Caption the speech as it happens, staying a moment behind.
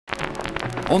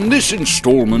On this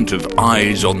installment of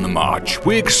Eyes on the March,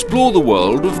 we explore the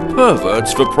world of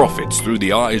perverts for profits through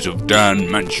the eyes of Dan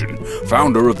Manchin,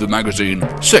 founder of the magazine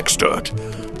Sex Dirt.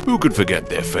 Who could forget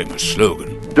their famous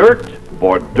slogan? Dirt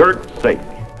for dirt's sake.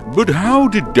 But how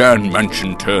did Dan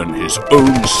Manchin turn his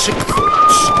own sick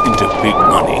thoughts into big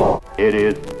money? It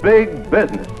is big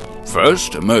business.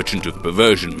 First, a merchant of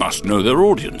perversion must know their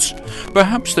audience.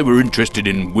 Perhaps they were interested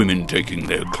in women taking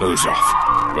their clothes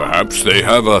off. Perhaps they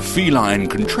have a feline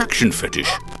contraction fetish.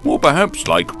 Or perhaps,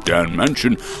 like Dan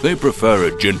Manchin, they prefer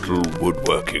a gentle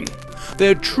woodworking.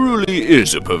 There truly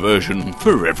is a perversion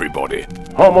for everybody.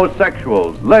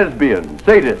 Homosexuals, lesbians,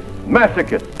 sadists,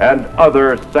 masochists, and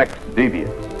other sex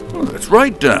deviants. Oh, that's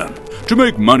right, Dan. To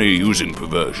make money using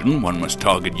perversion, one must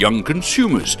target young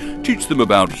consumers, teach them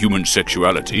about human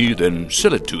sexuality, then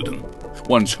sell it to them.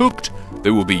 Once hooked,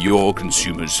 they will be your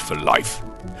consumers for life.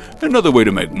 Another way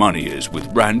to make money is with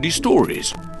randy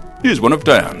stories. Here's one of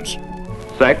Dan's.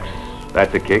 Sex,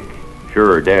 that's a kick.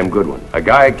 Sure, a damn good one. A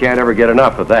guy can't ever get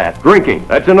enough of that. Drinking,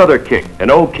 that's another kick.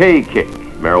 An okay kick.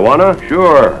 Marijuana,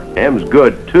 sure, M's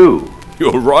good too.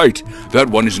 You're right. That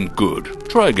one isn't good.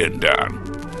 Try again, Dan.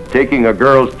 Taking a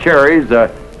girl's cherry's a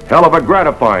hell of a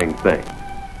gratifying thing.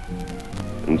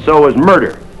 And so is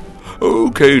murder.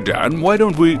 Okay, Dan, why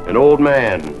don't we... An old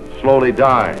man slowly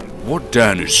dying. What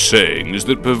Dan is saying is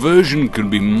that perversion can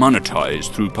be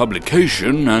monetized through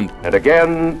publication and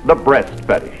again, the breast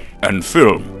fetish. And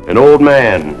film. An old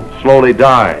man slowly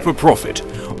dying. For profit.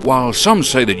 While some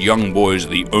say that young boys are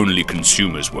the only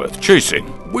consumers worth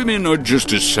chasing, women are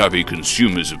just as savvy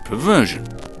consumers of perversion.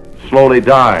 Slowly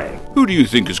dying. Who do you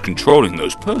think is controlling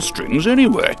those purse strings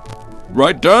anyway?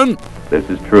 Right, Dan? This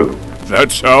is true.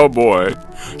 That's our boy.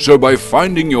 So by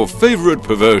finding your favorite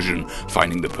perversion,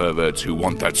 finding the perverts who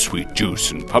want that sweet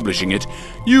juice and publishing it,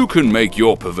 you can make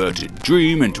your perverted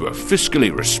dream into a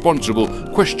fiscally responsible,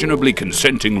 questionably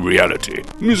consenting reality.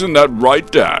 Isn't that right,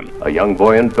 Dan? A young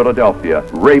boy in Philadelphia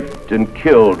raped and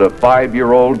killed a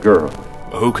 5-year-old girl.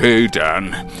 Okay,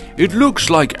 Dan. It looks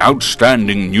like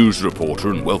outstanding news reporter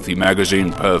and wealthy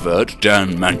magazine pervert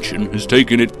Dan Manchin has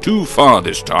taken it too far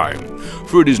this time.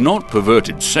 For it is not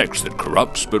perverted sex that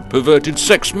corrupts, but perverted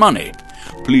sex money.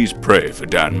 Please pray for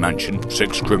Dan Manchin,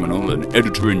 sex criminal and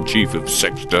editor-in-chief of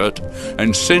Sex Dirt,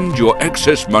 and send your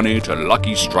excess money to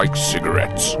Lucky Strike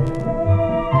Cigarettes.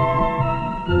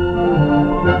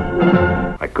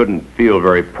 I couldn't feel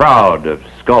very proud of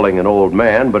sculling an old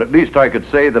man, but at least I could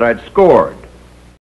say that I'd scored.